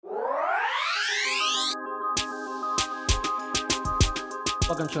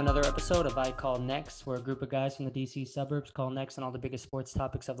Welcome to another episode of I Call Next, where a group of guys from the DC suburbs call next on all the biggest sports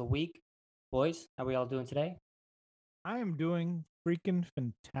topics of the week. Boys, how we all doing today? I am doing freaking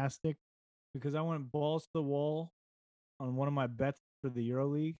fantastic because I went balls to the wall on one of my bets for the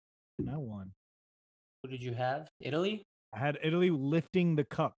EuroLeague and I won. Who did you have? Italy? I had Italy lifting the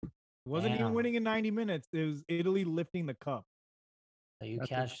cup. It wasn't even Damn. winning in 90 minutes. It was Italy lifting the cup. So you That's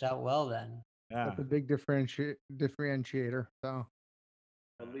a cashed out well then. Yeah. that's a big differentiator. So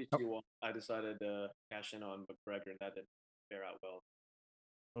At least Oh. you won. I decided to cash in on McGregor, and that didn't fare out well.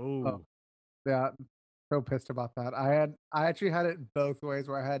 Oh. yeah, so pissed about that. I actually had it both ways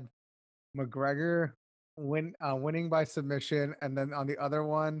where I had McGregor winning by submission, and then on the other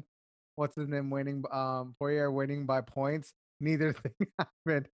one, what's his name winning Poirier winning by points. Neither thing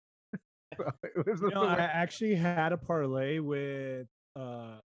happened. So it was just I actually had a parlay with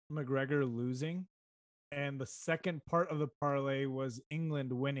McGregor losing, and the second part of the parlay was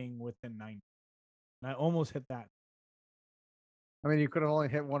England winning within 90. And I almost hit that. I mean, you could have only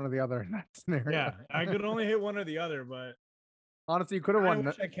hit one or the other in that scenario. Yeah, I could only hit one or the other, but Honestly, you could have I won.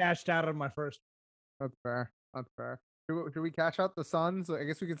 wish I cashed out on my first. That's fair. That's fair. Should we cash out the Suns? I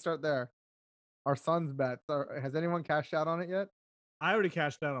guess we can start there. Our Suns bets. Has anyone cashed out on it yet? I already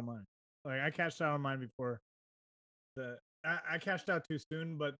cashed out on mine. Like I cashed out on mine before I cashed out too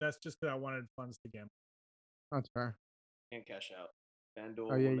soon, but that's just because I wanted funds to gamble. That's fair. Can't cash out.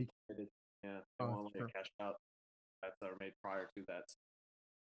 FanDuel. Oh, yeah, Yeah. Oh, They won't let true. you cash out. Bets that were made prior to that.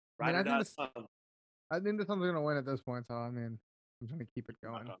 I mean, Ride or die, I think the Suns are gonna win at this point. So I mean, I'm just gonna keep it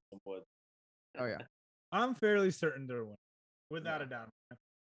knock going. on some wood. Oh yeah. I'm fairly certain they're winning, without Yeah. a doubt.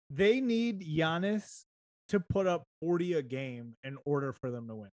 They need Giannis to put up 40 a game in order for them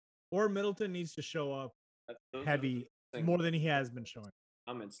to win, or Middleton needs to show up Those are heavy the things more than he has been showing.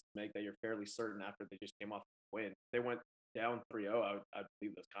 comments to make that you're fairly certain after they just came off a win. If they went down 3-0, I'd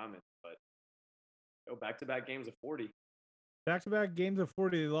believe those comments, but go back-to-back games of 40. Back-to-back games of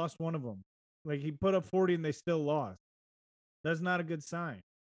 40, they lost one of them. Like he put up 40 and they still lost. That's not a good sign.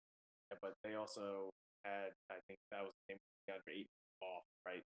 Yeah, but they also had, I think that was the game they got 8 off,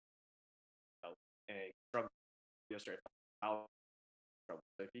 right? And he struggled yesterday. Foul trouble.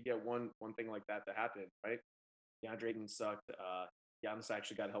 So if you get one thing like that to happen, right? DeAndre Ayton sucked. Giannis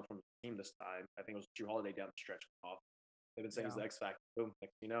actually got help from the team this time. I think it was Drew Holiday down the stretch off. They've been saying he's the X factor. Boom,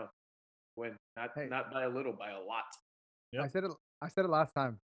 next thing you know, win. Not by a little, by a lot. Yep. I said it last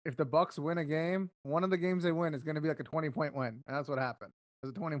time. If the Bucks win a game, one of the games they win is gonna be like a 20-point win, and that's what happened. It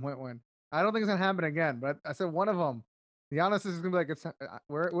was a 20-point win. I don't think it's gonna happen again, but I said one of them. Giannis is gonna be like,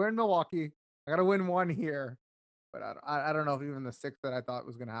 we're in Milwaukee. I gotta win one here, but I don't know if even the 6 that I thought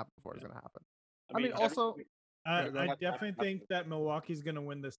was gonna happen before is gonna happen. I mean, also, I go ahead. definitely think that Milwaukee's going to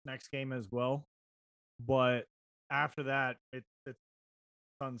win this next game as well. But after that, it's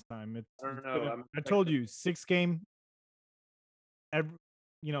Suns time. I don't know. I told you, 6 game.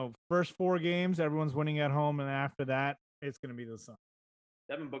 First 4 games, everyone's winning at home, and after that, it's going to be the Suns.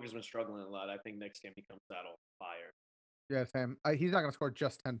 Devin Booker's been struggling a lot. I think next game he comes out on fire. Yeah, Sam. He's not gonna score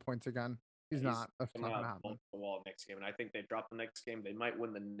just 10 points again. He's not. That's not gonna happen. The wall next game, and I think they drop the next game. They might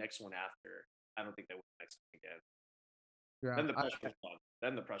win the next one after. I don't think they win the next game again. Yeah, Then the pressure's on.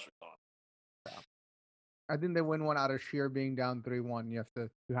 Then the pressure's on. I think they win one out of sheer being down 3-1. You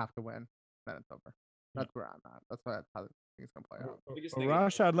have to win. Then it's over. That's where I'm at. That's how I think it's gonna play out. Biggest thing is-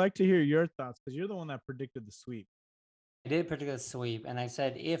 Arash, I'd like to hear your thoughts because you're the one that predicted the sweep. I did predict a sweep, and I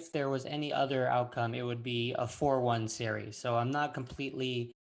said if there was any other outcome, it would be a 4-1 series. So I'm not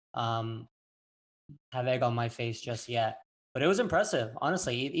completely have egg on my face just yet. But it was impressive,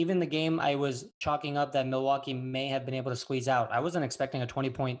 honestly. Even the game I was chalking up that Milwaukee may have been able to squeeze out. I wasn't expecting a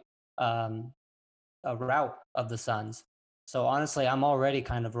 20-point a rout of the Suns. So honestly, I'm already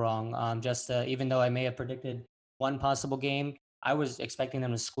kind of wrong. Even though I may have predicted one possible game, I was expecting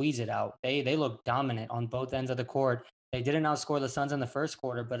them to squeeze it out. They looked dominant on both ends of the court. They didn't outscore the Suns in the first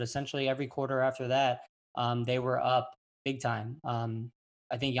quarter, but essentially every quarter after that, they were up big time.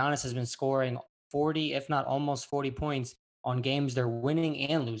 I think Giannis has been scoring 40, if not almost 40 points on games they're winning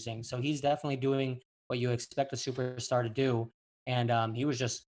and losing. So he's definitely doing what you expect a superstar to do. And he was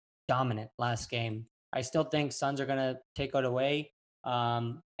just dominant last game. I still think Suns are going to take it away.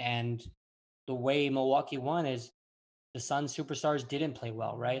 And the way Milwaukee won is the Suns superstars didn't play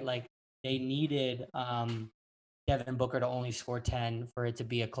well, right? Like they needed Devin Booker to only score 10 for it to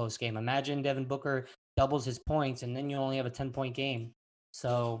be a close game. Imagine Devin Booker doubles his points and then you only have a 10-point game.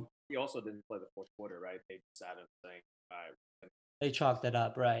 So he also didn't play the fourth quarter, right? They sat him saying, all right. They chalked it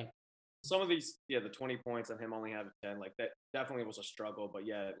up, right? Some of these, the 20 points and him only having 10, like that definitely was a struggle. But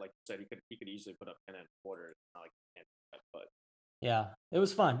yeah, like you said, he could easily put up 10 in a quarter. It's not like he can't do that, but Yeah, it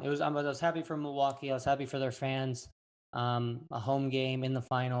was fun. I was happy for Milwaukee. I was happy for their fans. A home game in the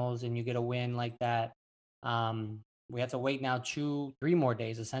finals, and you get a win like that. We have to wait now 3 more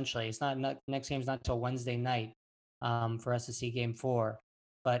days essentially. It's not next game's not till Wednesday night for us to see Game 4.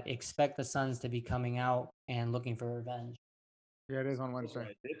 But expect the Suns to be coming out and looking for revenge. Yeah, it is on That's Wednesday.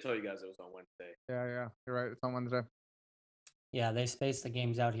 right. I did tell you guys it was on Wednesday. Yeah, you're right. It's on Wednesday. Yeah, they spaced the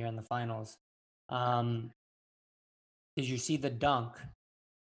games out here in the finals. Um, did you see the dunk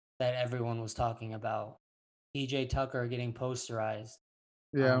that everyone was talking about? PJ Tucker getting posterized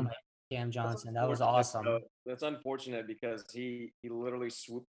Yeah, by Cam That's Johnson. That was unfortunate, though. awesome. That's unfortunate because he literally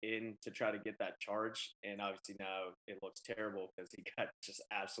swooped in to try to get that charge, and obviously now it looks terrible because he got just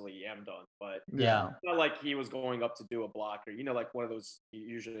absolutely yammed on. But Yeah. it's not like he was going up to do a block or like one of those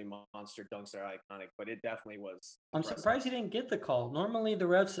usually monster dunks that are iconic. But it definitely was. I'm impressive. surprised he didn't get the call. Normally, the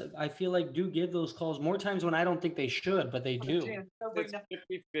refs, I feel like, do give those calls more times when I don't think they should, but they do. It's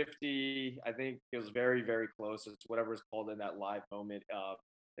 50-50. I think it was very, very close. It's whatever is called in that live moment.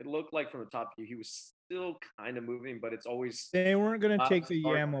 It looked like from the top view he was still kind of moving, but it's always They weren't gonna not take the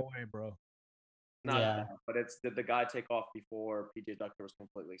hard- yam away, bro. not Yeah. that, but it's did the guy take off before PJ Tucker was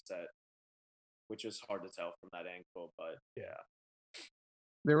completely set, which is hard to tell from that angle. But yeah,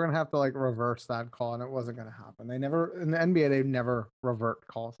 they were gonna have to like reverse that call, and it wasn't gonna happen. They never in the NBA. They never revert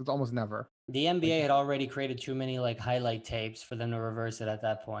calls. It's almost never. The NBA had already created too many like highlight tapes for them to reverse it at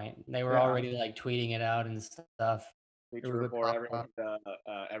that point. They were already like tweeting it out and stuff. Bleacher was a Report,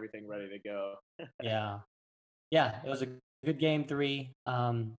 top everything ready to go. Yeah. Yeah, it was a good game 3.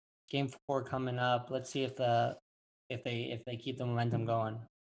 Game 4 coming up. Let's see if they keep the momentum going.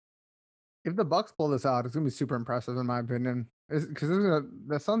 If the Bucks pull this out, it's gonna be super impressive in my opinion. Because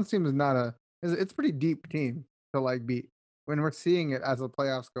the Suns team is not it's a pretty deep team to like beat when we're seeing it as the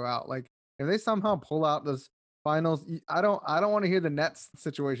playoffs go out. Like if they somehow pull out this finals, I don't want to hear the Nets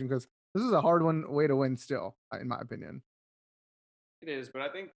situation because this is a hard way to win still, in my opinion. It is, but I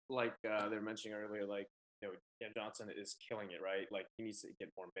think like they were mentioning earlier, like Cam Johnson is killing it, right? Like he needs to get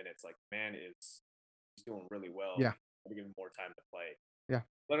more minutes. Like man he's doing really well. Yeah. Give him more time to play. Yeah.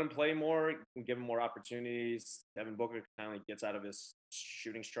 Let him play more, give him more opportunities. Devin Booker finally gets out of his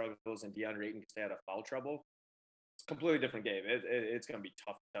shooting struggles, and DeAndre Ayton can stay out of foul trouble. It's a completely different game. It's going to be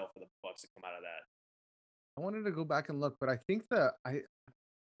tough to tell for the Bucks to come out of that. I wanted to go back and look, but I think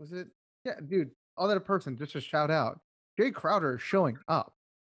yeah, dude, other person, just a shout out. Jay Crowder is showing up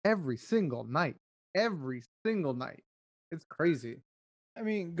every single night. Every single night. It's crazy. I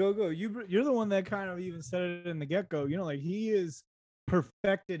mean, go. You're the one that kind of even said it in the get go. You know, like he is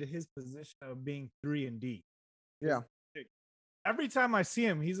perfected his position of being 3 and D. Yeah. Every time I see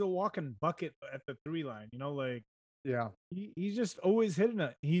him, he's a walking bucket at the 3 line. You know, like Yeah. he's just always hitting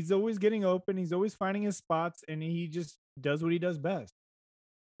it. He's always getting open. He's always finding his spots, and he just does what he does best.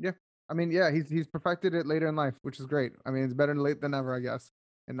 Yeah. I mean, yeah, he's perfected it later in life, which is great. I mean, it's better late than never, I guess,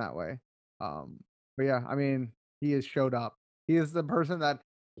 in that way. But yeah, I mean, he has showed up. He is the person that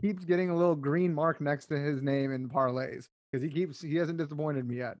keeps getting a little green mark next to his name in parlays because he hasn't disappointed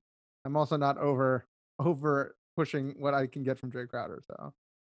me yet. I'm also not over pushing what I can get from Jay Crowder. So,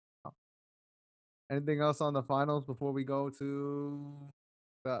 anything else on the finals before we go to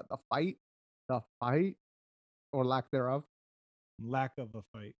the fight or lack thereof? Lack of a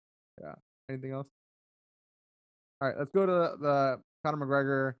fight. Yeah. Anything else? All right, let's go to the Conor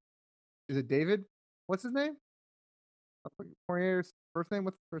McGregor. Is it David? What's his name? Poirier's first name?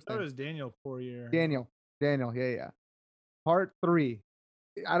 What's the first That name? was Daniel Poirier. Daniel. Yeah. Part 3.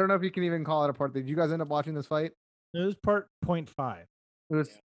 I don't know if you can even call it a part 3. Did you guys end up watching this fight? It was part 0.5. It was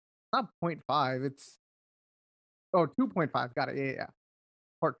not 0.5. It's 2.5. Got it. Yeah.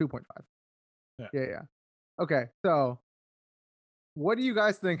 Part 2.5. Yeah. Okay, so what do you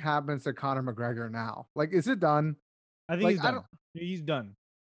guys think happens to Conor McGregor now? Like, is it done? I think Like, he's done. He's done.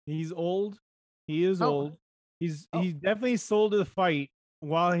 He's old. He is old. He's definitely sold to the fight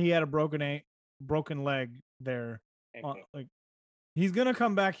while he had a broken leg there. Like he's gonna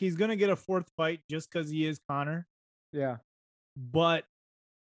come back. He's gonna get a 4th fight just because he is Conor. Yeah. But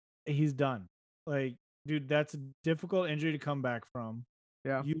he's done. Like, dude, that's a difficult injury to come back from.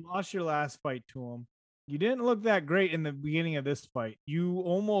 Yeah. You lost your last fight to him. You didn't look that great in the beginning of this fight. You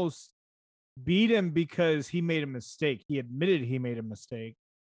almost beat him because he made a mistake. He admitted he made a mistake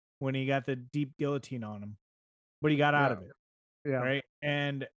when he got the deep guillotine on him, but he got out of it. Yeah. Right.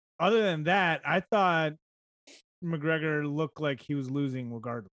 And other than that, I thought McGregor looked like he was losing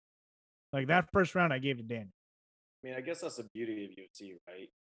regardless. Like that first round I gave to Daniel. I mean, I guess that's the beauty of UFC, right?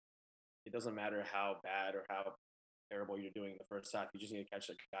 It doesn't matter how bad or how terrible you're doing in the first half. You just need to catch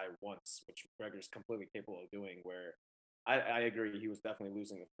a guy once, which McGregor's completely capable of doing. Where I agree. He was definitely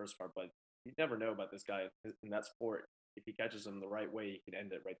losing the first part, but you never know about this guy in that sport. If he catches him the right way, he can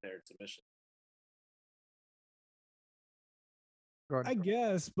end it right there in submission. I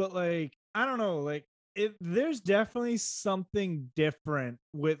guess, but like I don't know, like there's definitely something different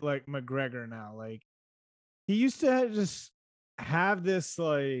with like McGregor now. Like he used to just have this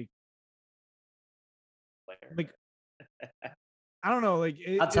like I don't know, like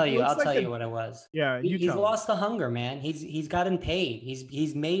I'll tell you. I'll looks tell like you what it was. yeah, you He's tell me. lost the hunger, man. He's gotten paid.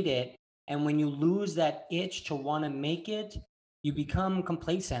 He's made it. And when you lose that itch to want to make it, you become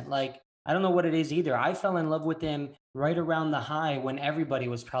complacent. Like I don't know what it is either. I fell in love with him right around the high when everybody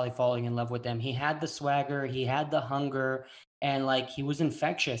was probably falling in love with him. He had the swagger, he had the hunger, and like he was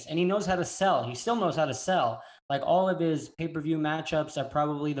infectious. And he knows how to sell. He still knows how to sell. Like all of his pay-per-view matchups are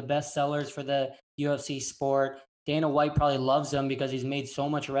probably the best sellers for the UFC sport. Dana White probably loves him because he's made so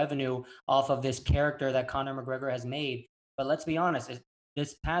much revenue off of this character that Conor McGregor has made. But let's be honest,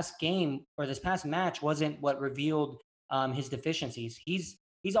 this past game or this past match wasn't what revealed his deficiencies.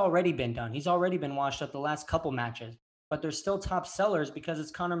 He's already been done. He's already been washed up the last couple matches. But they're still top sellers because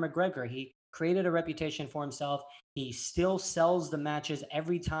it's Conor McGregor. He created a reputation for himself. He still sells the matches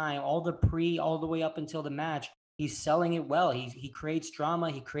every time, all the way up until the match. He's selling it well. He creates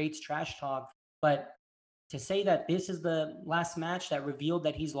drama. He creates trash talk. But to say that this is the last match that revealed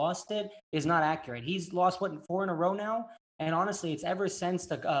that he's lost it is not accurate. He's lost what 4 in a row now, and honestly, it's ever since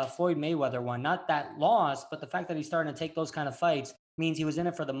the Floyd Mayweather one. Not that loss, but the fact that he's starting to take those kind of fights means he was in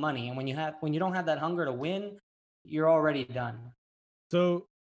it for the money. And when you don't have that hunger to win, you're already done. So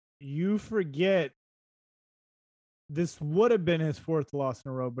you forget this would have been his 4th loss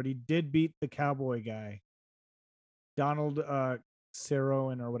in a row, but he did beat the Cowboy guy, Donald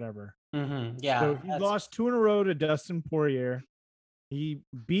Cerrone or whatever. Mm-hmm. Yeah. So he lost 2 in a row to Dustin Poirier. He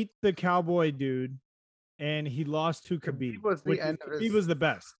beat the Cowboy dude, and he lost to Khabib. Khabib was the end of Khabib was the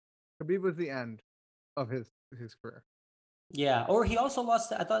best. Khabib was the end of his career. Yeah, or he also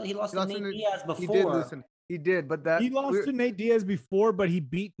lost. I thought he lost to Nate Diaz before. He did, but that he lost to Nate Diaz before, but he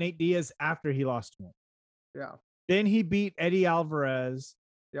beat Nate Diaz after he lost to him. Yeah. Then he beat Eddie Alvarez.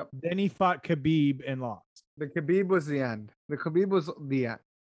 Yep. Then he fought Khabib and lost. The Khabib was the end. The Khabib was the end.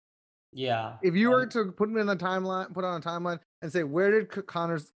 Yeah. If you were to put him in the timeline, put on a timeline, and say where did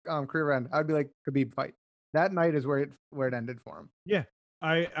Conor's career end, I'd be like Khabib fight. That night is where it ended for him. Yeah,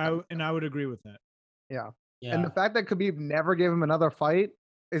 I would agree with that. Yeah. Yeah. And the fact that Khabib never gave him another fight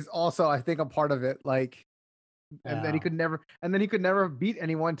is also, I think, a part of it. Like, and then he could never beat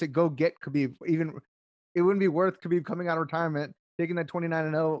anyone to go get Khabib. Even it wouldn't be worth Khabib coming out of retirement, taking that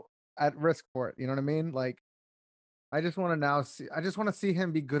 29-0 at risk for it. You know what I mean? Like, I just want to see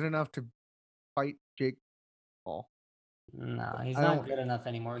him be good enough to fight Jake Paul. No, he's not good enough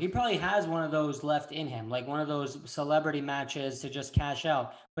anymore. He probably has one of those left in him, like one of those celebrity matches to just cash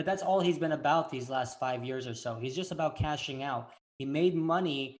out. But that's all he's been about these last 5 years or so. He's just about cashing out. He made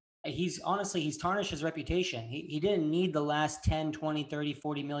money. He's tarnished his reputation. He didn't need the last 10, 20, 30,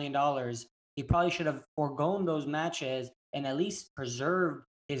 40 million dollars. He probably should have foregone those matches and at least preserved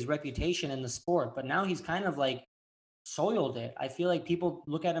his reputation in the sport. But now he's kind of like soiled it. I feel like people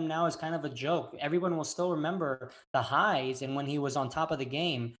look at him now as kind of a joke. Everyone will still remember the highs and when he was on top of the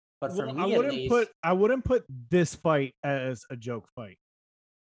game. But for me, I wouldn't put this fight as a joke fight.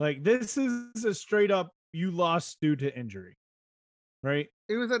 Like this is a straight up you lost due to injury, right?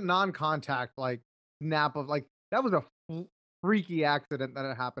 It was a non-contact like snap of like that was a freaky accident that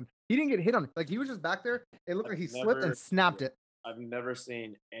had happened. He didn't get hit on it. Like he was just back there. It looked like he slipped and snapped it. I've never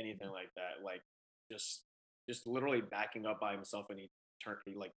seen anything like that. Like just literally backing up by himself, and he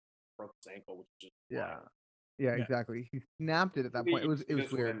like broke his ankle, which is just yeah, exactly. He snapped it at that point. It was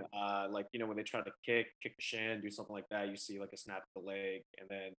weird. When, like when they try to kick the shin, do something like that, you see like a snap of the leg, and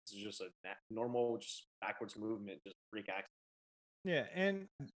then it's just a normal, just backwards movement, just freak accident. Yeah, and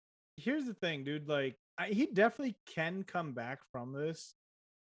here's the thing, dude. Like he definitely can come back from this.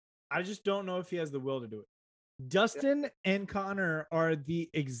 I just don't know if he has the will to do it. Dustin and Conor are the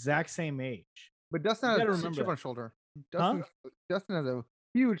exact same age. But Dustin has a chip on his shoulder. Dustin has a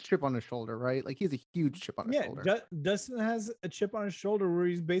huge chip on his shoulder, right? Like he has a huge chip on his shoulder. Dustin has a chip on his shoulder where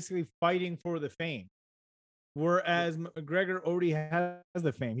he's basically fighting for the fame. Whereas McGregor already has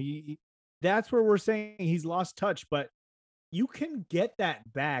the fame. That's where we're saying he's lost touch, but you can get that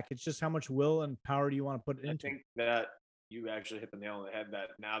back. It's just how much will and power do you want to put into it? I think that you actually hit the nail on the head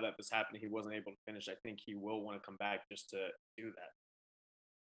that now that this happened, he wasn't able to finish. I think he will want to come back just to do that.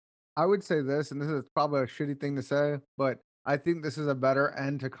 I would say this, and this is probably a shitty thing to say, but I think this is a better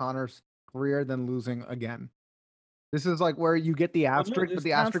end to Conor's career than losing again. This is like where you get the Well, no, asterisk, but this the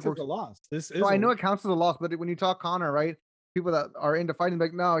counts asterisk as works. a loss. This is So I a know loss. it counts as a loss, but when you talk Connor, right? People that are into fighting,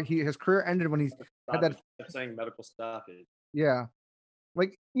 like, no, his career ended when he's had that. Kept saying medical stoppage. Yeah,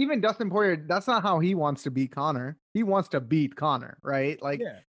 like even Dustin Poirier, that's not how he wants to beat Connor. He wants to beat Connor, right? Like,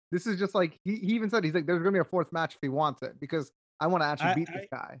 Yeah. this is just like he even said he's like, there's gonna be a fourth match if he wants it because I want to actually beat this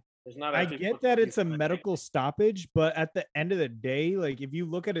guy. There's not I actually get fourth that match it's a he's gonna medical stoppage, but at the end of the day, like if you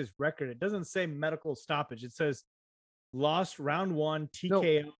look at his record, it doesn't say medical stoppage. It says lost round 1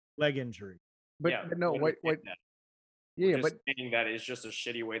 TKO leg injury. But, Yeah, but no, we wait, understand that. yeah, We're but just saying that it's just a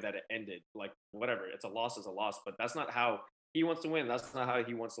shitty way that it ended. Like whatever, it's a loss is a loss, but that's not how he wants to win. That's not how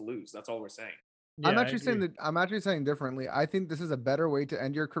he wants to lose. That's all we're saying. I'm Yeah, I actually saying agree. that I'm actually saying differently. I think this is a better way to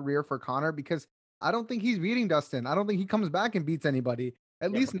end your career for Connor because I don't think he's beating Dustin. I don't think he comes back and beats anybody.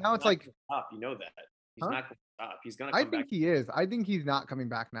 At Yeah, least but now he's it's not like, gonna stop. You know that he's huh? not going to stop. He's gonna I come back. think he is. I think he's not coming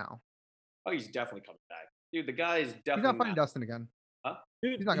back now. Oh, he's definitely coming back, dude. The guy is He's not definitely fighting not. Dustin again. Huh?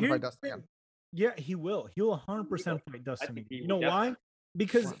 Dude, He's not gonna here's fight the Dustin thing. again. Yeah, he will. He'll 100% fight Dustin. think again. he You know would why? definitely.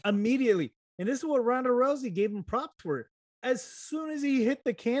 Because immediately, and this is what Ronda Rousey gave him props for. As soon as he hit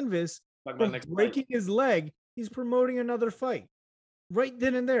the canvas Talking about from next fight. breaking his leg, he's promoting another fight. Right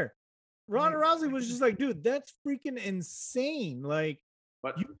then and there. Ronda Rousey was just like, dude, that's freaking insane. Like,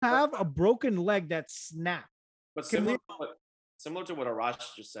 But you have a broken leg that snapped. But Can similar to what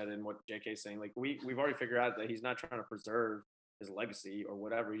Arash just said and what JK is saying, like we've already figured out that he's not trying to preserve his legacy or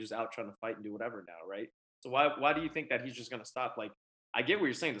whatever. He's just out trying to fight and do whatever now, right? So why do you think that he's just gonna stop? Like I get what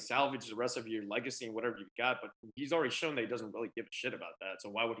you're saying, to salvage the rest of your legacy and whatever you've got, but he's already shown that he doesn't really give a shit about that. So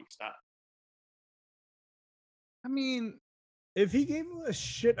why would he stop? I mean, if he gave a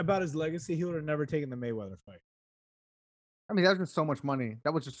shit about his legacy, he would have never taken the Mayweather fight. that was just so much money.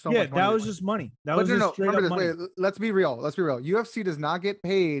 That was just so Yeah, much money. that was just money. That But was just straight remember up this. money. Wait, let's be real. Let's be real. UFC does not get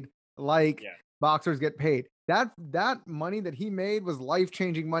paid like boxers get paid. That money that he made was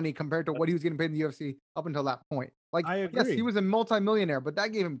life-changing money compared to what he was getting paid in the UFC up until that point. Like, I yes, he agree. was a multimillionaire, but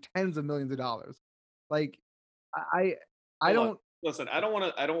that gave him tens of millions of dollars. Like, I Hold don't on. Listen, I don't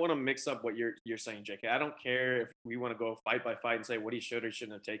want to mix up what you're saying, JK. I don't care if we want to go fight by fight and say what he should or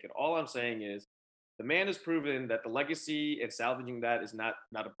shouldn't have taken. All I'm saying is the man has proven that the legacy and salvaging that is not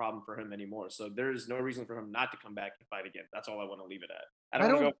a problem for him anymore. So there's no reason for him not to come back and fight again. That's all I want to leave it at. I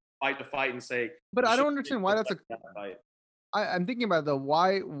don't want to go fight to fight and say. But he I don't shouldn't understand take why this that's fight. I'm thinking about the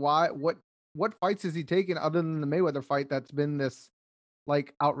why what fights has he taken other than the Mayweather fight that's been this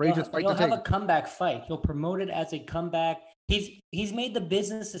like outrageous fight He'll to have take? a comeback fight. He'll promote it as a comeback. He's made the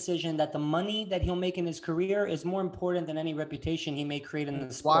business decision that the money that he'll make in his career is more important than any reputation he may create in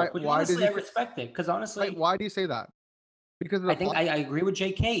the sport. Which honestly, I respect it because honestly, why do you say that? Because I think I agree with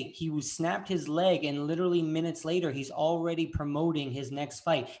JK. He was snapped his leg, and literally minutes later, he's already promoting his next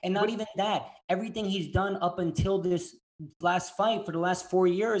fight. And not even that, everything he's done up until this last fight for the last 4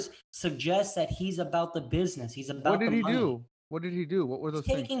 years suggests that he's about the business. He's about the money. do? What did he do? What were those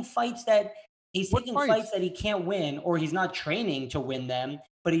He's things? taking fights that fights? that he can't win, or he's not training to win them,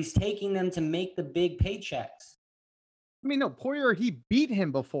 but he's taking them to make the big paychecks. I mean, no, Poirier, he beat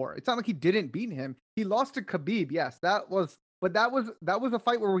him before. It's not like he didn't beat him. He lost to Khabib. Yes, that was a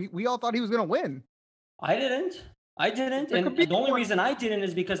fight where we all thought he was going to win. I didn't. And the only reason I didn't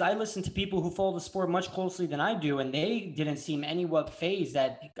is because I listen to people who follow the sport much closely than I do, and they didn't seem phased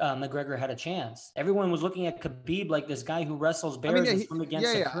that McGregor had a chance. Everyone was looking at Khabib like this guy who wrestles bears and swims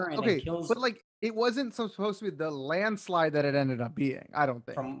against the current and kills. But like, it wasn't supposed to be the landslide that it ended up being. I don't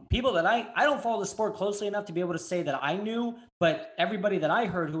think. From people that I don't follow the sport closely enough to be able to say that I knew, but everybody that I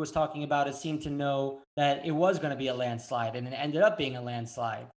heard who was talking about it seemed to know that it was going to be a landslide, and it ended up being a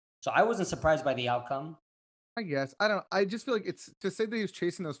landslide. So I wasn't surprised by the outcome. I guess I just feel like it's to say that he was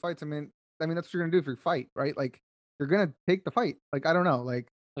chasing those fights. I mean that's what you're gonna do if you fight, right? Like you're gonna take the fight. Like I don't know, like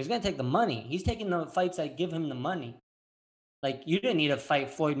he's gonna take the money. He's taking the fights that give him the money. Like you didn't need to fight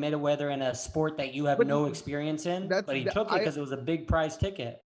Floyd Mayweather in a sport that you have no experience in, but he took it because it was a big prize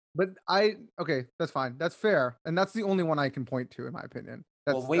ticket. But okay, that's fine. That's fair, and that's the only one I can point to, in my opinion.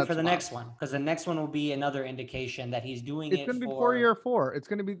 Well, wait for the next one, because the next one will be another indication that he's doing it. It's going to be Poirier 4. It's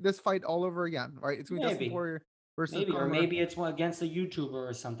going to be this fight all over again, right? It's going to be Dustin Poirier versus or maybe it's one against a YouTuber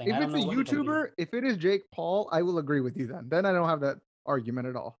or something. If it's a YouTuber, if it is Jake Paul, I will agree with you then. Then I don't have that argument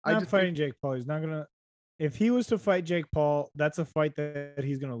at all. I'm fighting Jake Paul. He's not gonna. If he was to fight Jake Paul, that's a fight that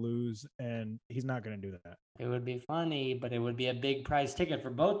he's gonna lose, and he's not gonna do that. It would be funny, but it would be a big prize ticket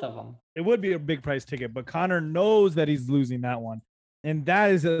for both of them. It would be a big prize ticket, but Conor knows that he's losing that one. And that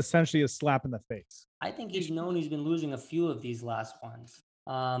is essentially a slap in the face. I think he's known he's been losing a few of these last ones.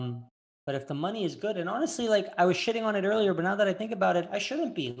 But if the money is good, and honestly, like I was shitting on it earlier, but now that I think about it, I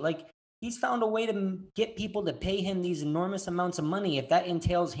shouldn't be. Like he's found a way to get people to pay him these enormous amounts of money. If that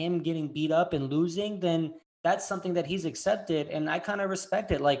entails him getting beat up and losing, then that's something that he's accepted, and I kind of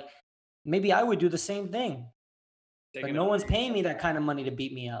respect it. Like maybe I would do the same thing, but no one's paying me that kind of money to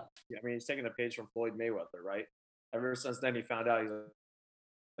beat me up. Yeah, I mean, he's taking a page from Floyd Mayweather, right? Ever since then, he found out he's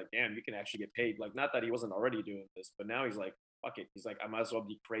like, damn, you can actually get paid. Like, not that he wasn't already doing this, but now he's like, fuck it. He's like, I might as well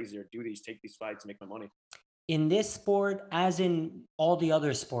be crazy or take these fights, make my money. In this sport, as in all the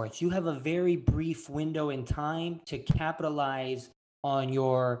other sports, you have a very brief window in time to capitalize on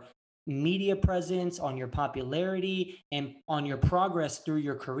your media presence, on your popularity, and on your progress through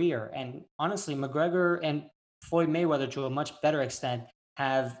your career. And honestly, McGregor and Floyd Mayweather, to a much better extent,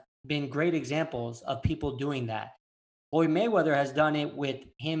 have been great examples of people doing that. Floyd Mayweather has done it with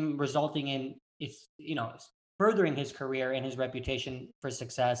him resulting in furthering his career and his reputation for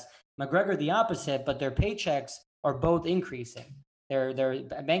success. McGregor the opposite, but their paychecks are both increasing. Their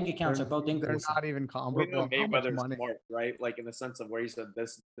bank accounts are both increasing. They're not even comparable. Mayweather's smart, right? Like in the sense of where he said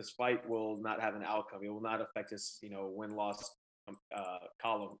this fight will not have an outcome. It will not affect his win-loss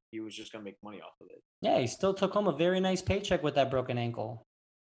column. He was just gonna make money off of it. Yeah, he still took home a very nice paycheck with that broken ankle.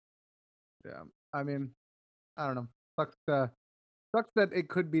 Yeah, I mean, I don't know. Sucks that it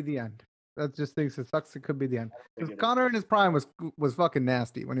could be the end. That just thinks it sucks. It could be the end. Because Conor in his prime was fucking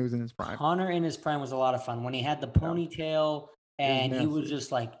nasty when he was in his prime. Conor in his prime was a lot of fun when he had the ponytail and he was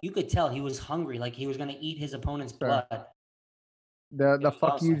just like, you could tell he was hungry, like he was gonna eat his opponent's blood. The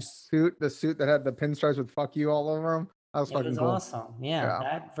fuck you suit, the suit that had the pinstripes with "fuck you" all over him. That was fucking cool. Awesome. Yeah,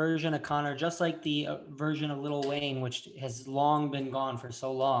 that version of Conor, just like the version of Lil Wayne, which has long been gone for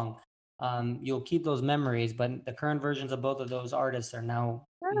so long. You'll keep those memories, but the current versions of both of those artists are now.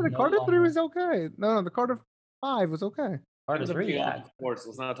 Yeah, the Carter 3 was okay. No, the Carter 5 was okay. Carter 3, yeah. Sports.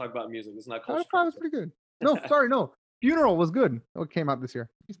 Let's not talk about music. Let's not. Carter 5 was pretty good. No, sorry, no. Funeral was good. It came out this year.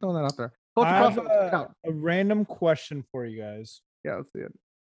 He's throwing that out there. I have a random question for you guys. Yeah, let's see it.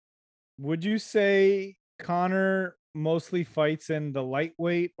 Would you say Conor mostly fights in the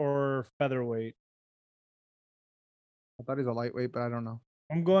lightweight or featherweight? I thought he's a lightweight, but I don't know.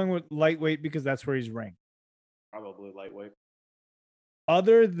 I'm going with lightweight because that's where he's ranked. Probably lightweight.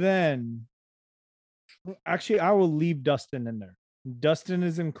 Other than, actually, I will leave Dustin in there. Dustin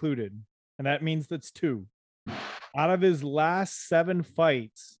is included, and that means that's 2. Out of his last 7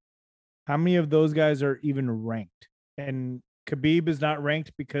 fights, how many of those guys are even ranked? And Khabib is not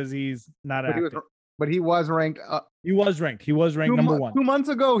ranked because he's not active. But he was ranked. He was ranked. He was ranked number 1. 2 months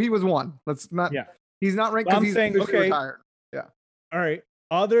ago, he was 1. Let's not. Yeah. He's not ranked because he's saying, okay, retired. Yeah. All right.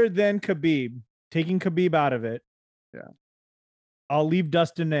 Other than Khabib, taking Khabib out of it. Yeah. I'll leave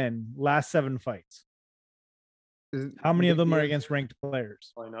Dustin in. Last 7 fights. How many of them are against ranked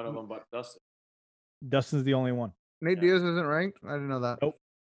players? Probably none of them but Dustin. Dustin's the only one. Nate Diaz isn't ranked? I didn't know that. Nope.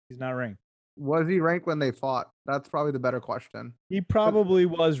 He's not ranked. Was he ranked when they fought? That's probably the better question. He probably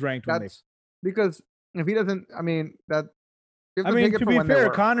was ranked when they fought. Because if he doesn't, I mean, that. I mean, to be fair,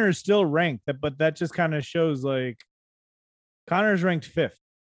 Conor is still ranked, but that just kind of shows like Conor's ranked 5th.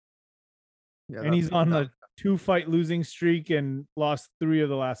 Yeah, and he's on a 2-fight losing streak and lost 3 of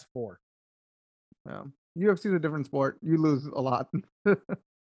the last 4. Yeah. UFC is a different sport. You lose a lot.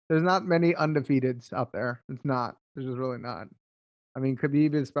 There's not many undefeateds out there. It's not. There's just really not. I mean,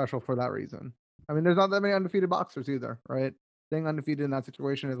 Khabib is special for that reason. I mean, there's not that many undefeated boxers either, right? Staying undefeated in that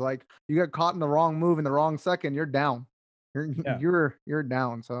situation is like you get caught in the wrong move in the wrong second, you're down. You're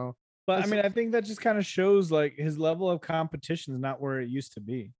down. So, but I mean, I think that just kind of shows like his level of competition is not where it used to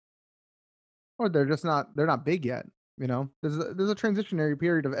be. Or they're not big yet. You know, there's a transitionary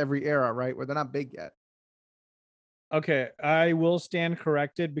period of every era, right, where they're not big yet. Okay, I will stand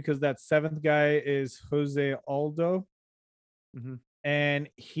corrected because that 7th guy is Jose Aldo. Mm-hmm. And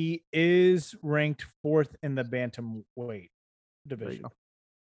he is ranked 4th in the bantamweight division.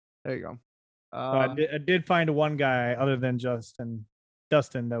 There you go. I did find one guy other than Dustin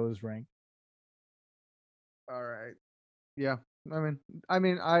that was ranked. All right. Yeah. I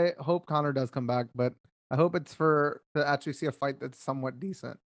mean, I hope Conor does come back, but I hope it's to actually see a fight that's somewhat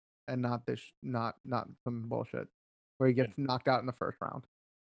decent and not some bullshit where he gets knocked out in the first round.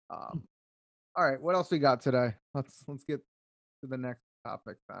 All right. What else we got today? Let's get to the next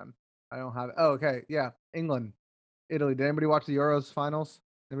topic then. I don't have it. Oh, okay. Yeah. England, Italy. Did anybody watch the Euros finals?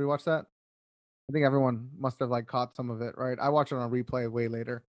 Anybody watch that? I think everyone must have like caught some of it, right? I watched it on a replay way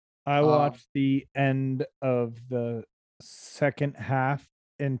later. I watched the end of the second half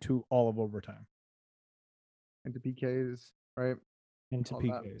into all of overtime. Into PKs, right? Into all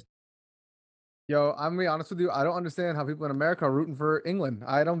PKs. That. Yo, I'm gonna be honest with you. I don't understand how people in America are rooting for England.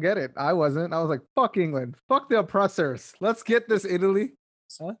 I don't get it. I wasn't. I was like, fuck England. Fuck the oppressors. Let's get this Italy.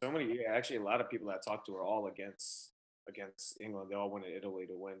 Huh? So many, yeah, actually, a lot of people that I talked to are all against England. They all wanted Italy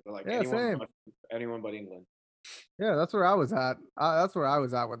to win, but like Yeah, same. anyone but England. Yeah, that's where I was at. That's where I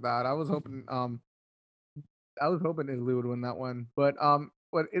was at with that. I was hoping Italy would win that one, but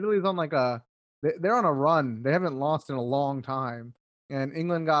Italy's on like they're on a run. They haven't lost in a long time, and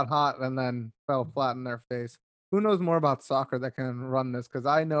England got hot and then fell flat in their face. Who knows more about soccer that can run this? Because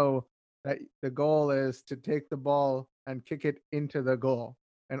I know that the goal is to take the ball and kick it into the goal,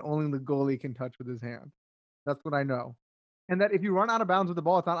 and only the goalie can touch with his hand. That's what I know. And that if you run out of bounds with the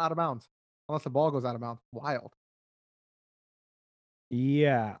ball, it's not out of bounds unless the ball goes out of bounds. Wild.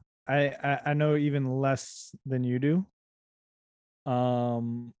 Yeah, I know even less than you do.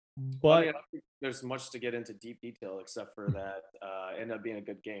 Funny But enough, there's much to get into deep detail except for that ended up being a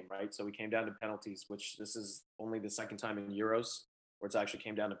good game, right? So we came down to penalties, which this is only the second time in Euros where it's actually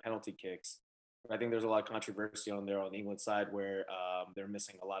came down to penalty kicks. I think there's a lot of controversy on there on the England side where they're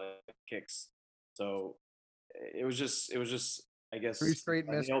missing a lot of kicks. So it was just I Three guess straight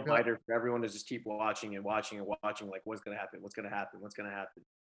a missed. nail biter for everyone to just keep watching and watching and watching. Like what's gonna happen? What's gonna happen? What's gonna happen?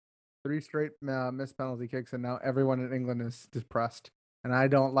 Three straight missed penalty kicks, and now everyone in England is depressed. And I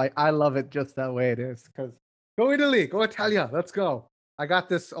don't like. I love it just that way it is. Because go Italy, go Italia, let's go. I got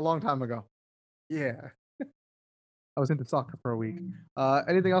this a long time ago. Yeah, I was into soccer for a week.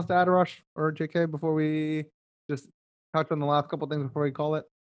 Anything else to add, Rush or JK, before we just touch on the last couple things before we call it?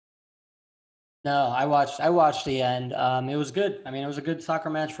 No, I watched the end. It was good. I mean, it was a good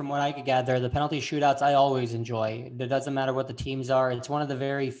soccer match from what I could gather. The penalty shootouts I always enjoy. It doesn't matter what the teams are. It's one of the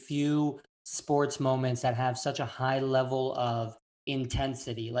very few sports moments that have such a high level of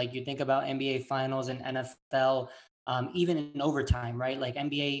intensity. Like you think about NBA finals and NFL, even in overtime, right? Like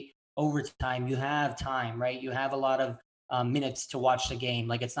NBA overtime, you have time, right? You have a lot of minutes to watch the game.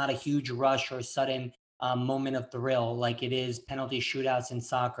 Like it's not a huge rush or sudden moment of thrill like it is penalty shootouts in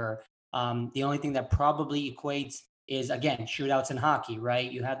soccer. The only thing that probably equates is again shootouts in hockey, right?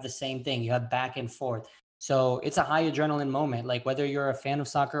 You have the same thing. You have back and forth. So it's a high adrenaline moment. Like whether you're a fan of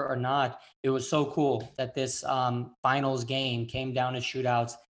soccer or not, it was so cool that this finals game came down to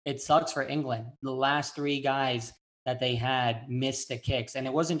shootouts. It sucks for England. The last three guys that they had missed the kicks, and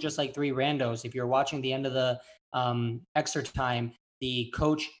it wasn't just like three randos. If you're watching the end of the extra time, the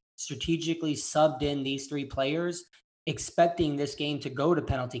coach strategically subbed in these three players expecting this game to go to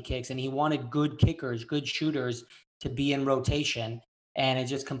penalty kicks, and he wanted good kickers, good shooters to be in rotation. And it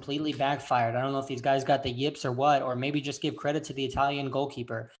just completely backfired. I don't know if these guys got the yips or what, or maybe just give credit to the Italian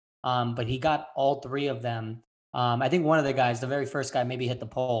goalkeeper. But he got all three of them. I think one of the guys, the very first guy, maybe hit the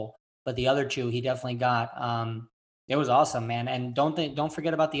pole, but the other two he definitely got. It was awesome, man. And don't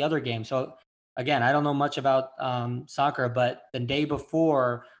forget about the other game. So again, I don't know much about soccer, but the day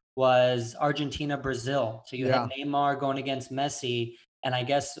before was Argentina Brazil. So you had Neymar going against Messi, and I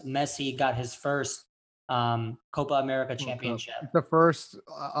guess Messi got his first Copa America championship. It's the first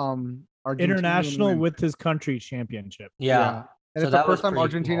international win. with his country championship. Yeah. And So it's the that was first time pretty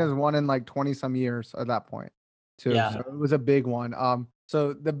Argentina's cool. won in like 20 some years at that point, too. Yeah. So it was a big one.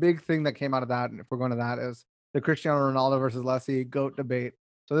 So the big thing that came out of that, and if we're going to that, is the Cristiano Ronaldo versus Messi GOAT debate.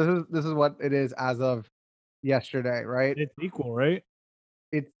 So this is what it is as of yesterday, right? It's equal, right?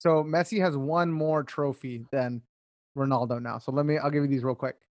 So Messi has one more trophy than Ronaldo now. So I'll give you these real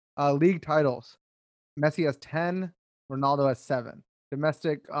quick. League titles. Messi has 10, Ronaldo has 7.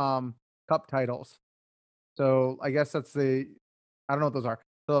 Domestic cup titles. So I guess I don't know what those are.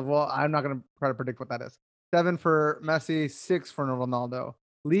 So well, I'm not gonna try to predict what that is. 7 for Messi, 6 for Ronaldo.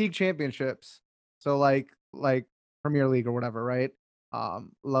 League championships. So like Premier League or whatever, right?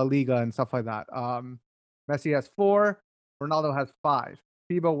 La Liga and stuff like that. Messi has 4, Ronaldo has 5.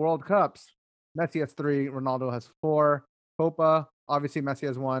 FIBA World Cups. Messi has 3, Ronaldo has 4. Copa, obviously Messi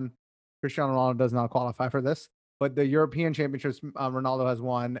has 1. Cristiano Ronaldo does not qualify for this, but the European Championships, Ronaldo has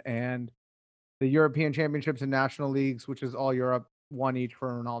 1, and the European Championships and National Leagues, which is all Europe, 1 each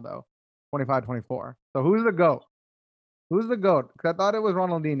for Ronaldo, 25-24. So who's the GOAT? Who's the GOAT? Because I thought it was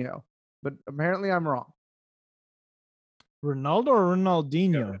Ronaldinho, but apparently I'm wrong. Ronaldo or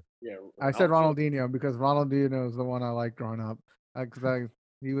Ronaldinho? Yeah, I said Ronaldinho because Ronaldinho is the one I liked growing up. Because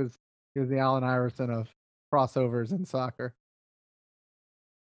he was the Allen Iverson of crossovers in soccer.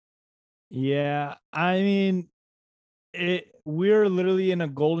 Yeah, I mean, we're literally in a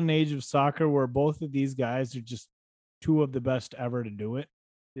golden age of soccer where both of these guys are just two of the best ever to do it.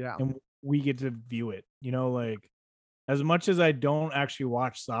 Yeah. And we get to view it. You know, like as much as I don't actually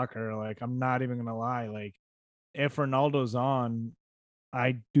watch soccer, like I'm not even gonna lie, like if Ronaldo's on,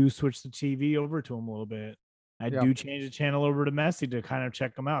 I do switch the TV over to him a little bit. I do change the channel over to Messi to kind of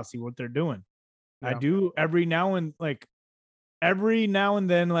check them out, see what they're doing. I do every now and like every now and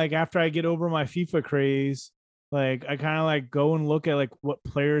then, like after I get over my FIFA craze, like I kind of like go and look at like what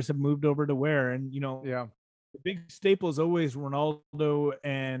players have moved over to where, and Yeah. the big staple is always Ronaldo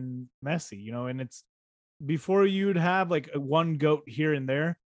and Messi, and it's before you'd have like one goat here and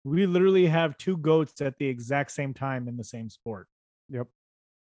there. We literally have two goats at the exact same time in the same sport. Yep.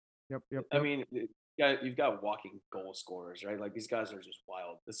 Yep. Yep. I Yep. mean, you've got walking goal scorers, right? Like these guys are just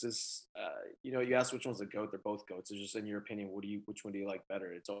wild. This is, you ask which one's the goat. They're both goats. It's just in your opinion, which one do you like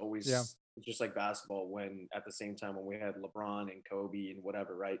better? It's always, Yeah. it's just like basketball. When at the same time when we had LeBron and Kobe and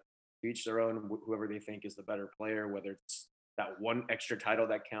whatever, right? To each their own. Whoever they think is the better player, whether it's that one extra title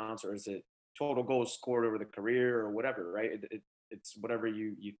that counts, or is it total goals scored over the career, or whatever, right? It's whatever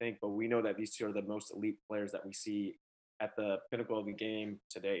you think. But we know that these two are the most elite players that we see at the pinnacle of the game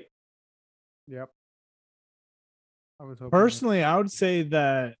today. Yep. I was hoping. Personally, I would say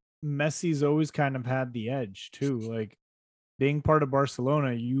that Messi's always kind of had the edge too. Like being part of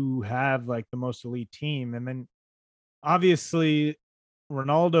Barcelona, you have like the most elite team. And then obviously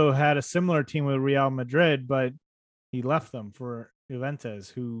Ronaldo had a similar team with Real Madrid, but he left them for Juventus,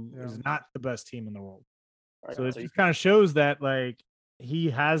 who is not the best team in the world. Right? So it just kind of shows that like he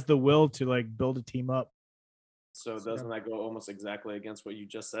has the will to like build a team up. So doesn't that go almost exactly against what you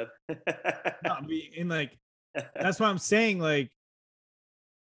just said? No, I mean, and like that's what I'm saying. Like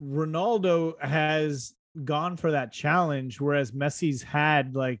Ronaldo has gone for that challenge, whereas Messi's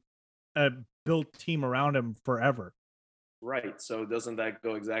had like a built team around him forever. Right. So doesn't that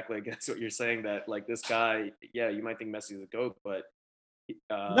go exactly against what you're saying? That like this guy, yeah, you might think Messi's a GOAT, but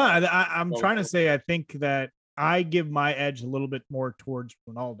No, I'm trying to say I think that I give my edge a little bit more towards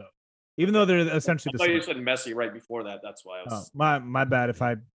Ronaldo, even though they're essentially I the thought same. you said Messi right before that. That's why I Oh, was. my bad if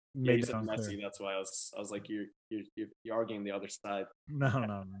I Yeah, made you that said unclear. Messi. That's why I was like you're arguing the other side. No.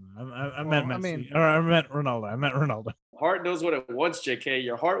 I Well, meant I Messi, mean- or I meant Ronaldo. I meant Ronaldo. Heart knows what it wants, JK.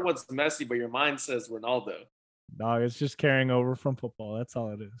 Your heart wants Messi, but your mind says Ronaldo. Dog, it's just carrying over from football. That's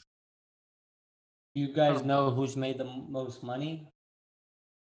all it is. You guys know who's made the most money?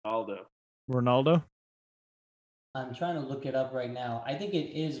 Ronaldo. Ronaldo. I'm trying to look it up right now. I think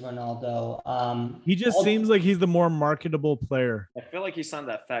it is Ronaldo. He just seems like he's the more marketable player. I feel like he signed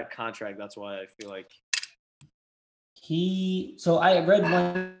that fat contract. That's why I feel like So I read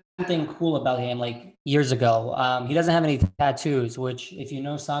one thing cool about him like years ago. He doesn't have any tattoos, which if you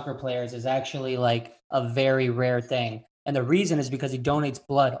know soccer players is actually like a very rare thing. And the reason is because he donates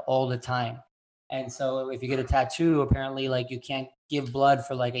blood all the time. And so if you get a tattoo, apparently like you can't give blood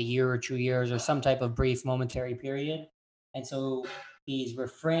for like a year or 2 years or some type of brief momentary period. And so he's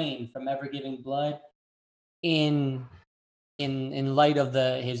refrained from ever giving blood in light of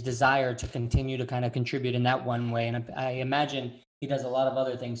his desire to continue to kind of contribute in that one way. And I imagine he does a lot of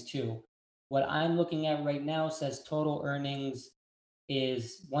other things too. What I'm looking at right now says total earnings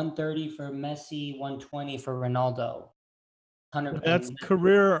is 130 for Messi, 120 for Ronaldo. That's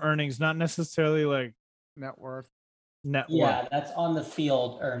career earnings, not necessarily like net worth. Yeah, that's on the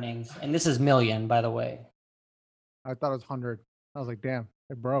field earnings. And this is million, by the way. I thought it was 100. I was like, damn,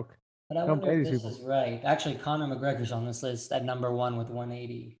 it broke. But I Don't wonder pay if these this people. is right. Actually, Conor McGregor's on this list at number 1 with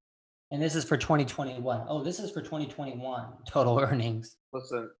 180. And this is for 2021. Oh, this is for 2021 total earnings.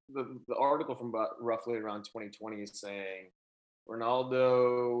 Listen, the article from about roughly around 2020 is saying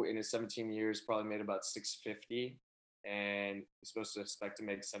Ronaldo in his 17 years probably made about 650, and he's supposed to expect to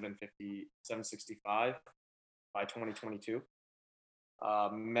make 750, 765 by 2022.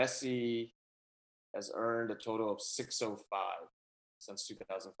 Messi has earned a total of 605 since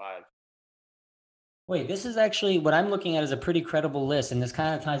 2005. Wait, this is actually what I'm looking at is a pretty credible list, and this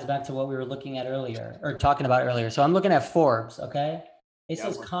kind of ties back to what we were looking at earlier or talking about earlier. So I'm looking at Forbes, okay? It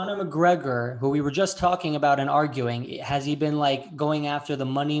says Conor McGregor, who we were just talking about and arguing, has he been like going after the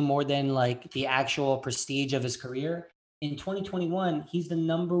money more than like the actual prestige of his career? In 2021, he's the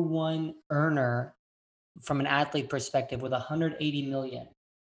number 1 earner from an athlete perspective with 180 million.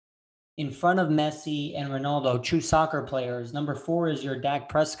 In front of Messi and Ronaldo, true soccer players. Number 4 is your Dak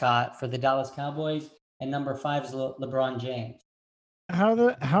Prescott for the Dallas Cowboys, and number 5 is LeBron James. How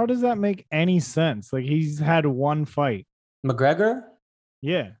does that make any sense? Like he's had one fight. McGregor?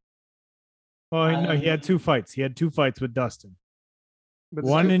 Yeah. Well, no, he had 2 fights. He had 2 fights with Dustin. But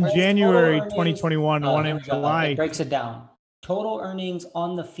one in January 2021, one in July. It breaks it down. Total earnings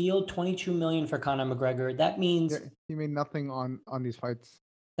on the field, 22 million for Conor McGregor. That means he made nothing on these fights.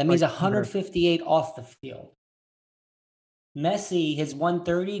 That means 158 off the field. Messi, his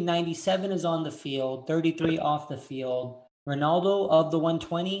 130, 97 is on the field, 33 off the field. Ronaldo of the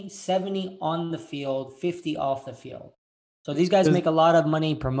 120, 70 on the field, 50 off the field. So these guys make a lot of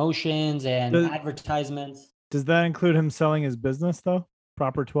money, promotions and advertisements. Does that include him selling his business though?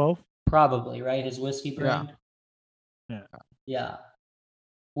 Proper 12? Probably, right? His whiskey brand. Yeah. Yeah.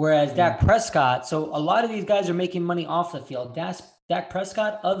 Whereas Dak Prescott, so a lot of these guys are making money off the field. Dak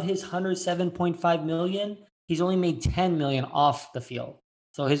Prescott, of his 107.5 million, he's only made 10 million off the field.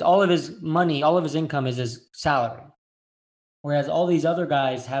 So all of his money, all of his income is his salary. Whereas all these other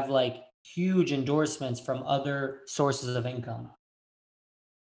guys have like huge endorsements from other sources of income.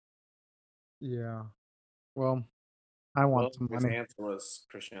 Yeah. Well, I want some his money. answer was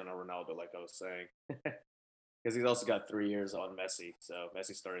Cristiano Ronaldo, like I was saying, because he's also got 3 years on Messi. So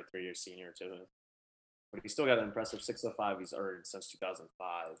Messi started 3 years senior to him, but he's still got an impressive 605 he's earned since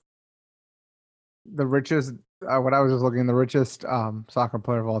 2005. The richest, what I was just looking, the richest soccer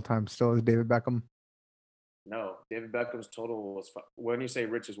player of all time still is David Beckham. No, David Beckham's total was. When you say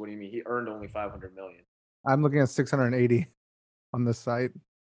riches, what do you mean? He earned only 500 million. I'm looking at 680 on this site.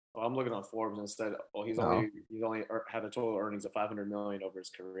 Oh, I'm looking on Forbes instead. Oh, he's only had a total earnings of 500 million over his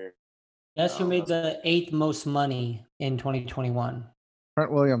career. Guess who made the 8th most money in 2021?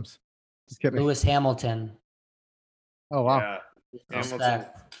 Trent Williams. Just kidding. Lewis Hamilton. Oh wow. Yeah, Hamilton's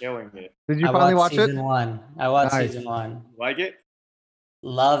killing it. Did you finally watch season it? 1. I watched Nice. season 1. Like it?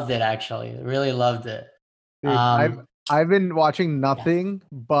 Loved it, actually. Really loved it. Dude, I've been watching nothing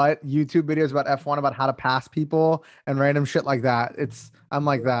but YouTube videos about F1, about how to pass people and random shit like that. I'm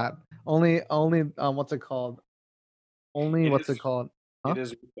like that. Only what's it called? What's it called? Huh? It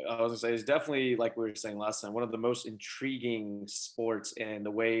is. I was gonna say it's definitely, like we were saying last time, one of the most intriguing sports, and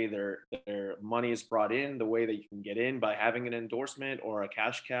the way their money is brought in, the way that you can get in by having an endorsement or a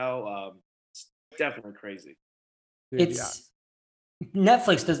cash cow. It's definitely crazy. Dude,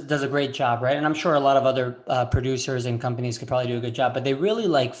 Netflix does a great job, right? And I'm sure a lot of other producers and companies could probably do a good job, but they really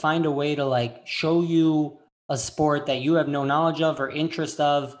like find a way to like show you a sport that you have no knowledge of or interest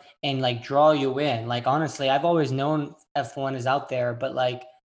of, and like draw you in. Like, honestly, I've always known F1 is out there, but like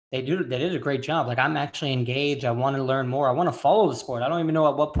they did a great job. Like, I'm actually engaged. I want to learn more. I want to follow the sport. I don't even know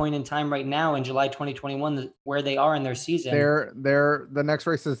at what point in time right now in July 2021 where they are in their season. The next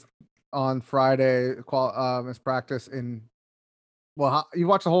race is on Friday. It's practice in. Well, you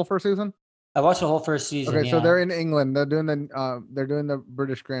watched the whole first season? I watched the whole first season. Okay, so they're in England. They're doing the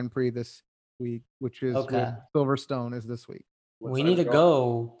British Grand Prix this week, which is Silverstone is this week. We need to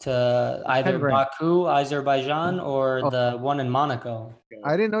go to either Baku, Azerbaijan, or the one in Monaco.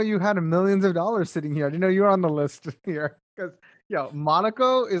 I didn't know you had millions of dollars sitting here. I didn't know you were on the list here. Because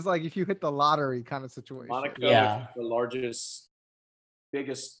Monaco is like if you hit the lottery kind of situation. Monaco is the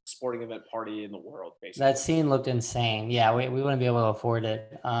biggest sporting event party in the world, basically. That scene looked insane. Yeah, we wouldn't be able to afford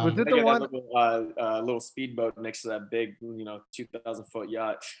it. Was it the one little speedboat next to that big, 2,000-foot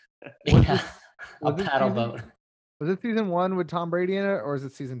yacht? Yeah, a paddle boat. Was it season 1 with Tom Brady in it, or is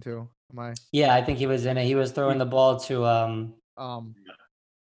it season 2? Yeah, I think he was in it. He was throwing the ball to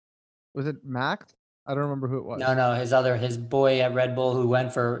was it Max? I don't remember who it was. No, his boy at Red Bull who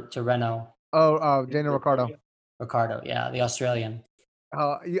went to Renault. Oh, Daniel Ricciardo. Ricciardo, yeah, the Australian.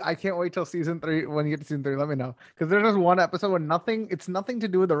 I can't wait till season 3. When you get to season 3, let me know, because there's just one episode where it's nothing to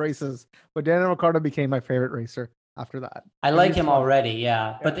do with the races, but Daniel Ricciardo became my favorite racer after that. I like him already,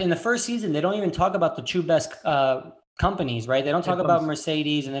 yeah. But in the first season, they don't even talk about the 2 best companies, right? They don't talk about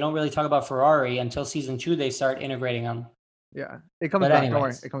Mercedes, and they don't really talk about Ferrari until season 2. They start integrating them. Yeah, it comes back. Anyways, don't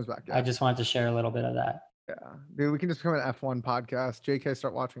worry, it comes back. Yeah. I just wanted to share a little bit of that. Yeah, dude, we can just become an F1 podcast. JK,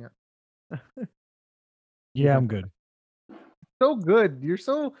 start watching it. Yeah, I'm good. So good.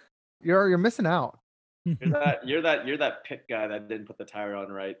 You're missing out. You're that pit guy that didn't put the tire on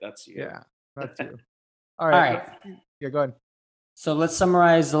right. That's you. Yeah, that's you. All right. Yeah, go ahead. So let's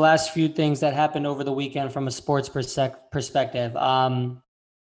summarize the last few things that happened over the weekend from a sports perspective.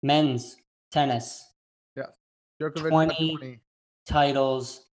 Men's tennis. Yeah. Djokovic 20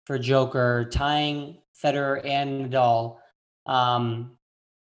 titles for Joker, tying Federer and Nadal.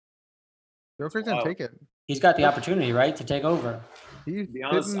 Joker's gonna take it. He's got the opportunity, right, to take over. To be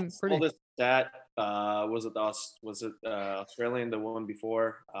honest, this stat was it Australian, the one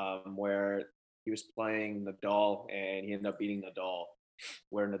before, where he was playing Nadal and he ended up beating Nadal,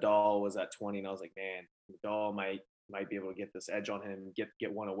 where Nadal was at 20, and I was like, man, Nadal might be able to get this edge on him,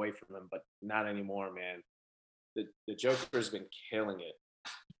 get one away from him, but not anymore, man. The Joker's been killing it,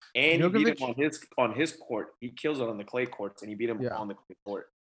 and Djokovic, he beat him on his court. He kills it on the clay courts, and he beat him on the clay court.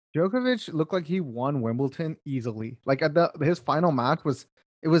 Djokovic looked like he won Wimbledon easily. Like at his final match was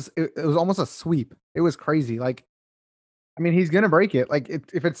almost a sweep. It was crazy. Like, I mean, he's gonna break it. Like,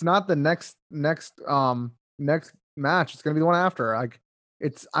 if it's not the next match, it's gonna be the one after. Like,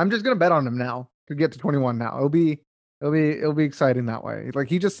 I'm just gonna bet on him now to get to 21. Now it'll be It'll be exciting that way.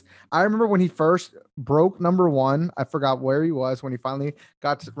 Like I remember when he first broke #1. I forgot where he was when he finally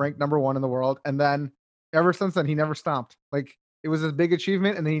got to ranked #1 in the world, and then ever since then he never stopped. Like it was a big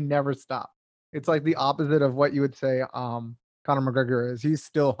achievement, and then he never stopped. It's like the opposite of what you would say. Conor McGregor is. He's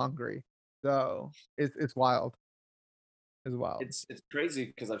still hungry, so it's wild. As well. It's crazy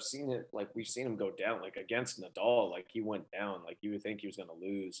because I've seen it. Like we've seen him go down. Like against Nadal, like he went down. Like you would think he was gonna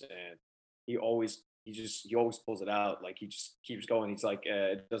lose, and he always pulls it out. Like he just keeps going. He's like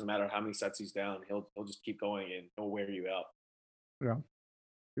it doesn't matter how many sets he's down. He'll just keep going and he'll wear you out. Yeah.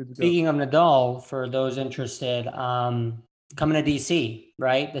 Speaking of Nadal, for those interested, coming to DC,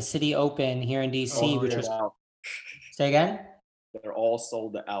 right? The City Open here in DC, which was out. Say again. They're all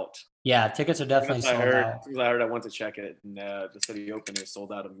sold out. Yeah, tickets are definitely sold out. As soon as I heard, I went to check it, and the City Open is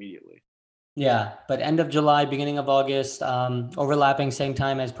sold out immediately. Yeah, but end of July, beginning of August, overlapping same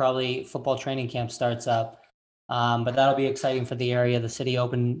time as probably football training camp starts up. But that'll be exciting for the area. The City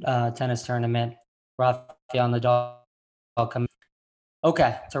Open tennis tournament. Rafael Nadal coming.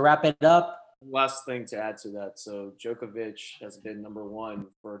 Okay, to wrap it up. Last thing to add to that. So Djokovic has been #1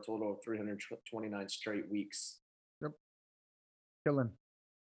 for a total of 329 straight weeks. Yep. Killing.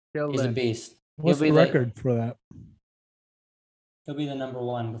 He's a beast. What's the record for that? He'll be the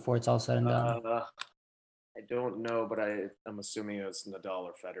 #1 before it's all said and done. I don't know, but I'm assuming it's Nadal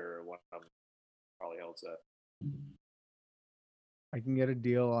or Federer or one of them probably holds that. I can get a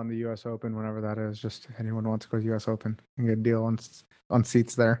deal on the U.S. Open whenever that is. Just anyone wants to go to U.S. Open and get a deal on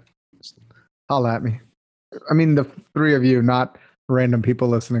seats there. Just holla at me. I mean, the three of you, not random people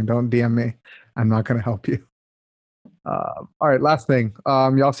listening. Don't DM me. I'm not going to help you. All right, last thing.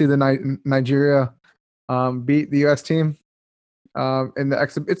 Y'all see the Nigeria beat the U.S. team in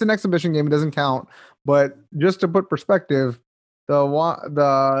the it's an exhibition game. It doesn't count. But just to put perspective,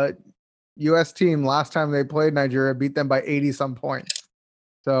 the U.S. team last time they played Nigeria beat them by 80 some points.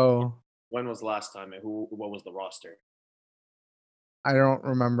 So when was the last time and what was the roster? I don't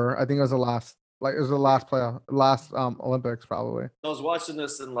remember. I think it was the last Olympics probably. I was watching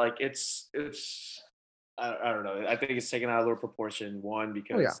this and like it's I don't know. I think it's taken out a little proportion. One,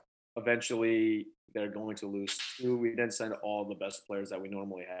 because eventually they're going to lose. Two, we didn't send all the best players that we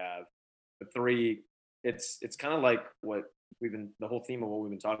normally have. But three, it's kind of like what the whole theme of what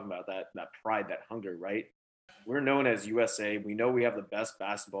we've been talking about, that pride, that hunger, right? We're known as USA. We know we have the best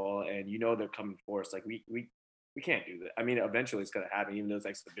basketball, and they're coming for us. Like we can't do that. I mean, eventually it's gonna happen, even though it's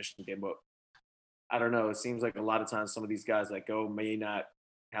exhibition game. But I don't know. It seems like a lot of times some of these guys that go may not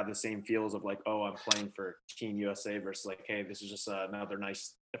have the same feels of like, oh, I'm playing for Team USA versus like, hey, this is just another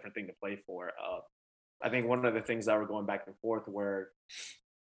nice different thing to play for. I think one of the things that we're going back and forth where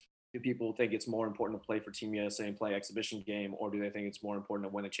do people think it's more important to play for Team USA and play exhibition game, or do they think it's more important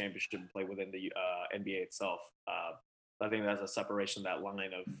to win a championship and play within the NBA itself? I think that's a separation, that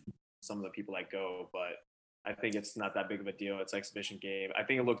line of some of the people that go, but I think it's not that big of a deal. It's exhibition game. I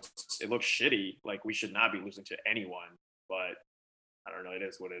think it looks shitty. Like we should not be losing to anyone, but I don't know. It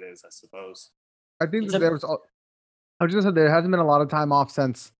is what it is, I suppose. I think that I was just gonna say there hasn't been a lot of time off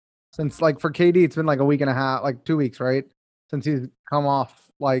since like for KD, it's been like a week and a half, like 2 weeks, right? Since he's come off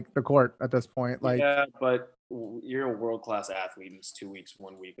like the court at this point. Like yeah, but you're a world class athlete. It's 2 weeks,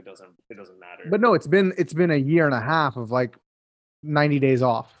 1 week. It doesn't matter. But no, it's been a year and a half of like 90 days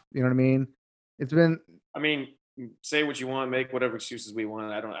off. You know what I mean? It's been. I mean, say what you want, make whatever excuses we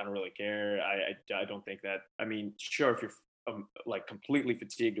want. I don't really care. I don't think that. I mean, sure, if you're like completely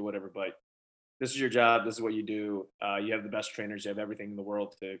fatigued or whatever, but this is your job. This is what you do. You have the best trainers. You have everything in the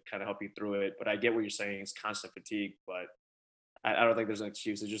world to kind of help you through it. But I get what you're saying. It's constant fatigue, but I don't think there's an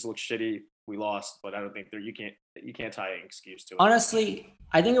excuse. It just looks shitty. We lost, but I don't think you can't tie an excuse to it. Honestly,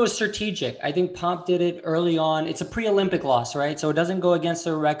 I think it was strategic. I think Pop did it early on. It's a pre-Olympic loss, right? So it doesn't go against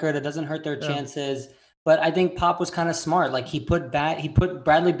their record. It doesn't hurt their chances. But I think Pop was kind of smart. Like he put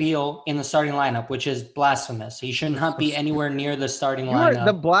Bradley Beal in the starting lineup, which is blasphemous. He should not be anywhere near the starting lineup.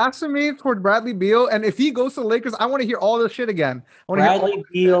 The blasphemy toward Bradley Beal, and if he goes to the Lakers, I want to hear all this shit again. Bradley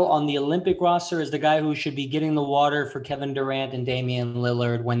Beal on the Olympic roster is the guy who should be getting the water for Kevin Durant and Damian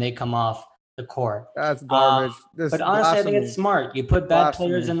Lillard when they come off the court. That's garbage. But honestly, I think it's smart. You put bad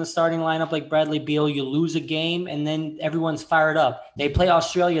players in the starting lineup like Bradley Beal, you lose a game, and then everyone's fired up. They play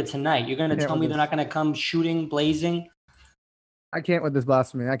Australia tonight. You're going to tell me they're not going to come shooting, blazing? I can't with this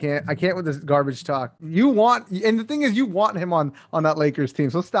blasphemy. I can't with this garbage talk. And the thing is, you want him on that Lakers team.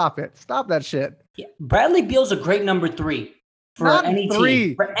 So stop it. Stop that shit. Yeah. Bradley Beal's a great number 3. For not any 3.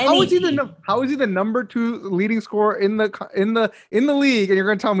 Team. For any how is he the number 2 leading scorer in the league? And you're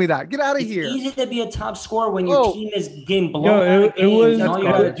going to tell me that? Get out of here! It's easy to be a top scorer when your team is getting blown out of games. All you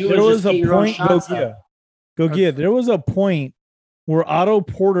got to do is just get your own shots up. Gogia, there was a point where Otto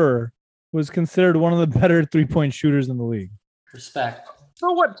Porter was considered one of the better 3-point shooters in the league. Respect.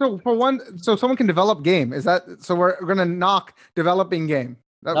 So what? So for one, so someone can develop game. Is that so? We're gonna knock developing game.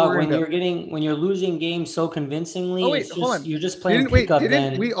 That No, we're when gonna do. when you're losing games so convincingly, Oh wait, it's hold just on. you're just playing Didn't pickup.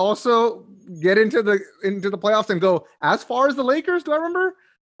 didn't we also get into the playoffs and go as far as the Lakers? Do I remember?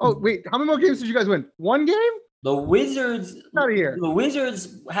 Oh wait, how many more games did you guys win? One game? The Wizards, Out of here. the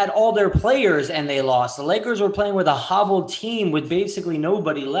Wizards had all their players and they lost. The Lakers were playing with a hobbled team with basically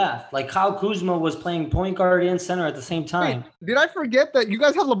nobody left. Like Kyle Kuzma was playing point guard and center at the same time. Wait, did I forget that you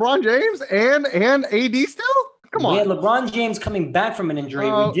guys have LeBron James and AD still? Come on. We had LeBron James coming back from an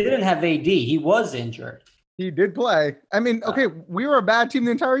injury. We didn't have AD. He was injured. He did play. I mean, okay, we were a bad team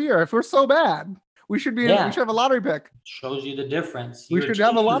the entire year. If we're so bad, we should be. We should have a lottery pick. Shows you the difference. We should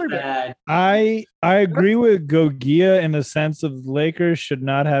have a lottery pick. I agree with Gogia in the sense of the Lakers should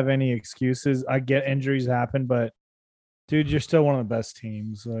not have any excuses. I get injuries happen, but dude, you're still one of the best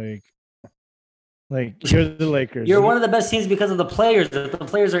teams. Like you're the Lakers. You're one of the best teams because of the players. If the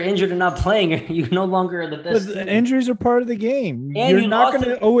players are injured and not playing, you no longer are the best. But injuries are part of the game. And you're not going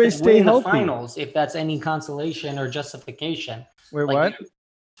to always stay healthy. Finals, if that's any consolation or justification. Wait, what?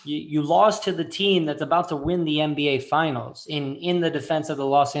 You lost to the team that's about to win the NBA Finals in the defense of the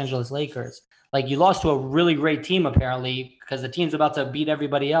Los Angeles Lakers. Like you lost to a really great team apparently because the team's about to beat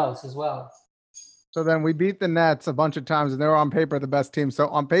everybody else as well. So then we beat the Nets a bunch of times, and they were on paper the best team. So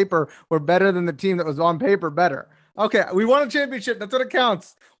on paper, we're better than the team that was on paper better. Okay, we won a championship. That's what it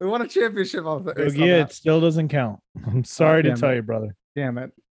counts. We won a championship. It still doesn't count. I'm sorry to tell you, brother. Damn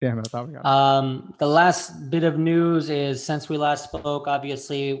it. I thought we got the last bit of news is since we last spoke,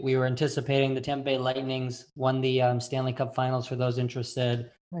 obviously we were anticipating the Tampa Bay Lightnings won the Stanley Cup Finals for those interested.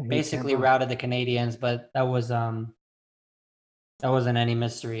 Basically routed the Canadiens, but that wasn't any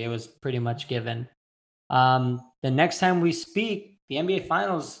mystery. It was pretty much given. The next time we speak, the NBA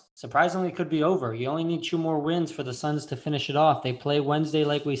Finals surprisingly could be over. You only need 2 more wins for the Suns to finish it off. They play Wednesday,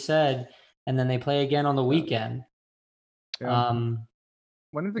 like we said, and then they play again on the weekend. Yeah.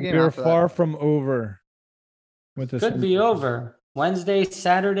 When is the game? We're far from over. With this, could be over Wednesday,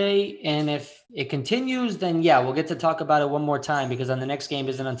 Saturday, and if it continues, then yeah, we'll get to talk about it one more time because then the next game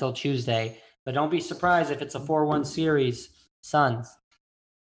isn't until Tuesday. But don't be surprised if it's a 4-1 series, Suns.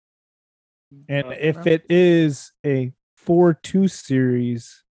 And if it is a 4-2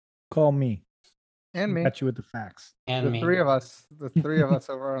 series, call me. And me. Got you with the facts. And the me. The three of us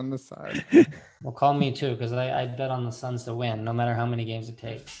over on this side. Well, call me too, because I bet on the Suns to win, no matter how many games it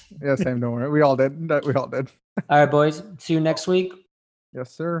takes. Yeah, same. Don't worry. We all did. All right, boys. See you next week.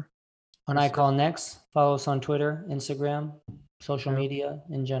 Yes, sir. On I Call Next. Follow us on Twitter, Instagram, social media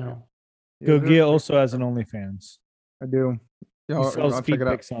in general. Gogia also has an OnlyFans. I do. He sells feet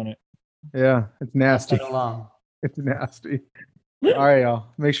pics on it. Yeah, it's nasty. It's nasty. All right, y'all.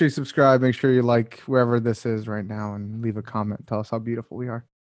 Make sure you subscribe. Make sure you like wherever this is right now and leave a comment. Tell us how beautiful we are.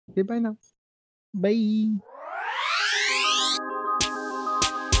 Okay, bye now. Bye.